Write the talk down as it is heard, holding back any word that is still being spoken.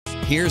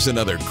here's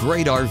another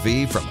great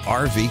RV from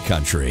RV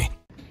Country.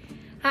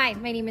 Hi,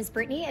 my name is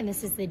Brittany, and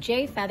this is the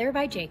Jay Feather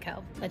by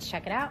Jayco. Let's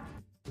check it out.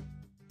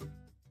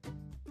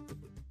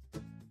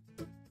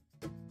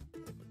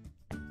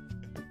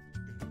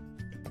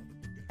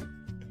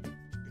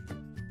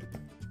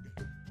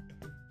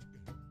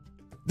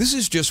 This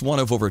is just one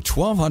of over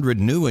 1,200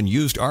 new and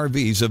used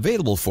RVs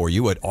available for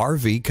you at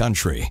RV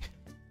Country.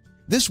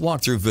 This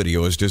walkthrough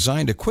video is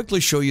designed to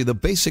quickly show you the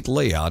basic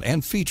layout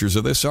and features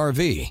of this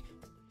RV.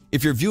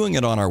 If you're viewing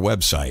it on our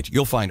website,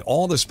 you'll find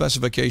all the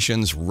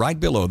specifications right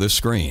below the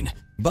screen.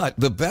 But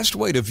the best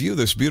way to view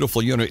this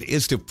beautiful unit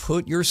is to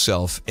put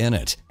yourself in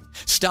it.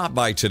 Stop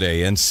by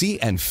today and see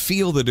and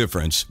feel the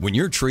difference when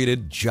you're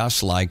treated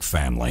just like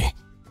family.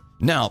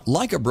 Now,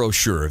 like a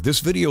brochure, this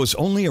video is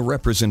only a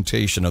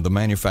representation of the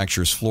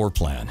manufacturer's floor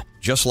plan.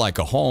 Just like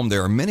a home,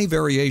 there are many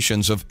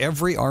variations of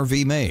every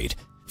RV made.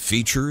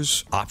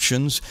 Features,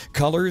 options,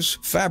 colors,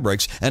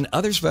 fabrics, and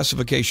other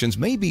specifications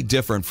may be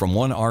different from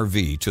one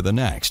RV to the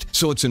next,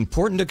 so it's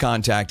important to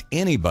contact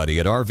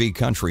anybody at RV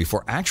Country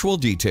for actual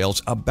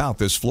details about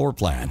this floor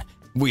plan.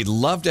 We'd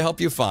love to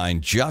help you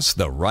find just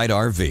the right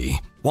RV.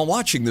 While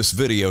watching this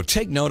video,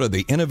 take note of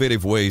the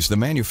innovative ways the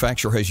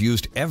manufacturer has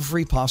used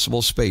every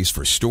possible space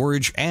for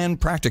storage and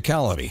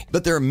practicality.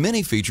 But there are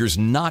many features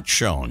not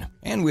shown,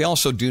 and we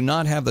also do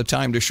not have the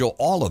time to show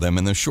all of them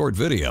in this short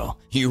video.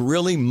 You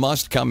really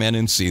must come in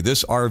and see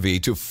this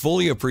RV to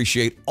fully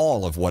appreciate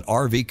all of what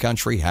RV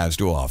Country has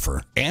to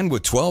offer. And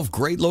with 12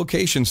 great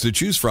locations to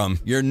choose from,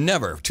 you're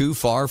never too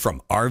far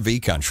from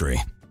RV Country.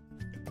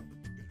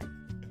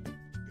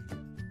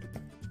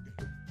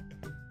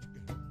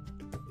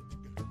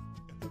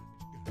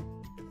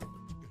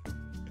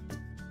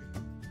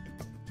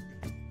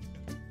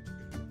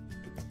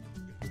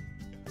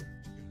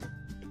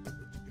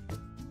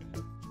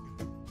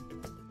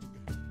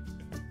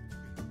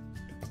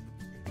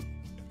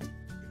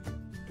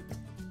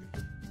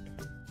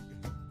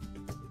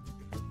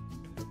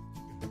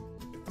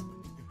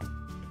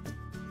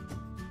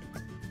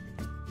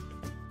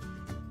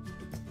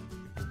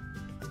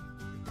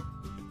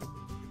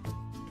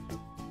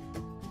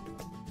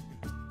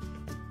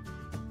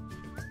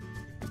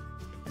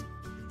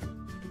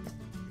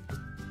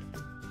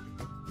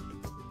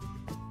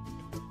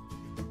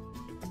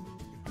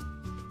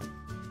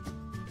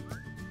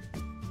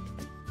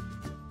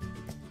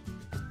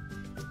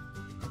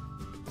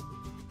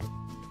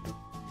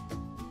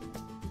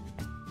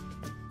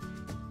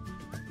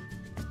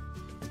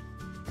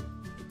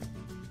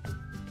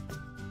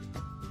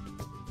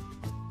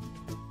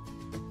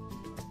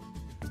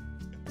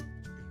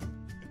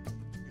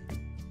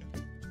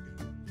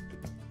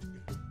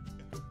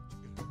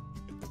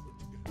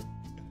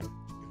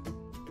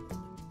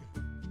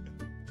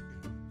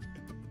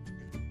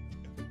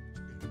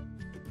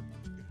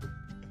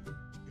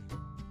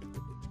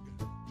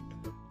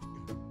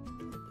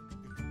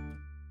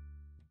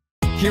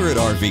 Here at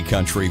RV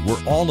Country,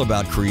 we're all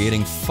about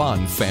creating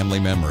fun family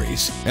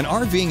memories. And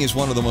RVing is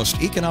one of the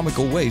most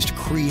economical ways to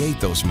create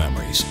those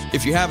memories.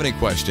 If you have any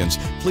questions,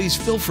 please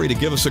feel free to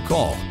give us a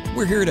call.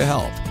 We're here to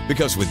help,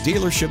 because with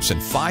dealerships in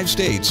 5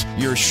 states,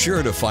 you're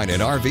sure to find an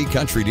RV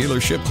Country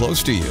dealership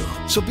close to you.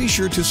 So be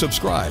sure to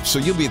subscribe so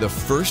you'll be the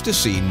first to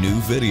see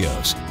new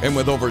videos. And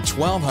with over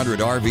 1,200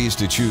 RVs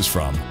to choose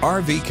from,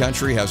 RV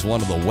Country has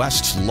one of the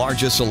West's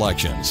largest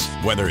selections.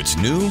 Whether it's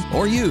new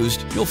or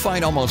used, you'll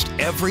find almost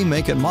every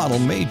make and model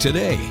made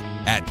today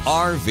at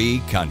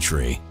RV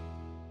Country.